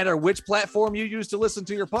 And no matter which platform you use to listen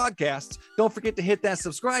to your podcasts, don't forget to hit that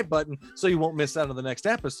subscribe button so you won't miss out on the next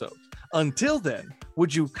episode. Until then,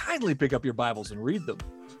 would you kindly pick up your Bibles and read them?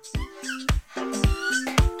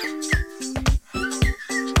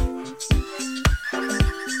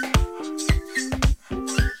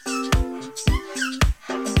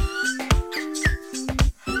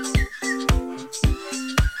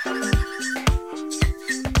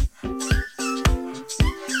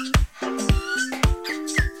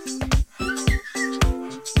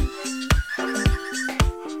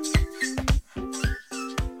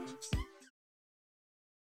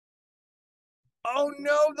 Oh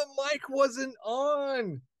no, the mic wasn't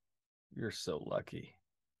on. You're so lucky.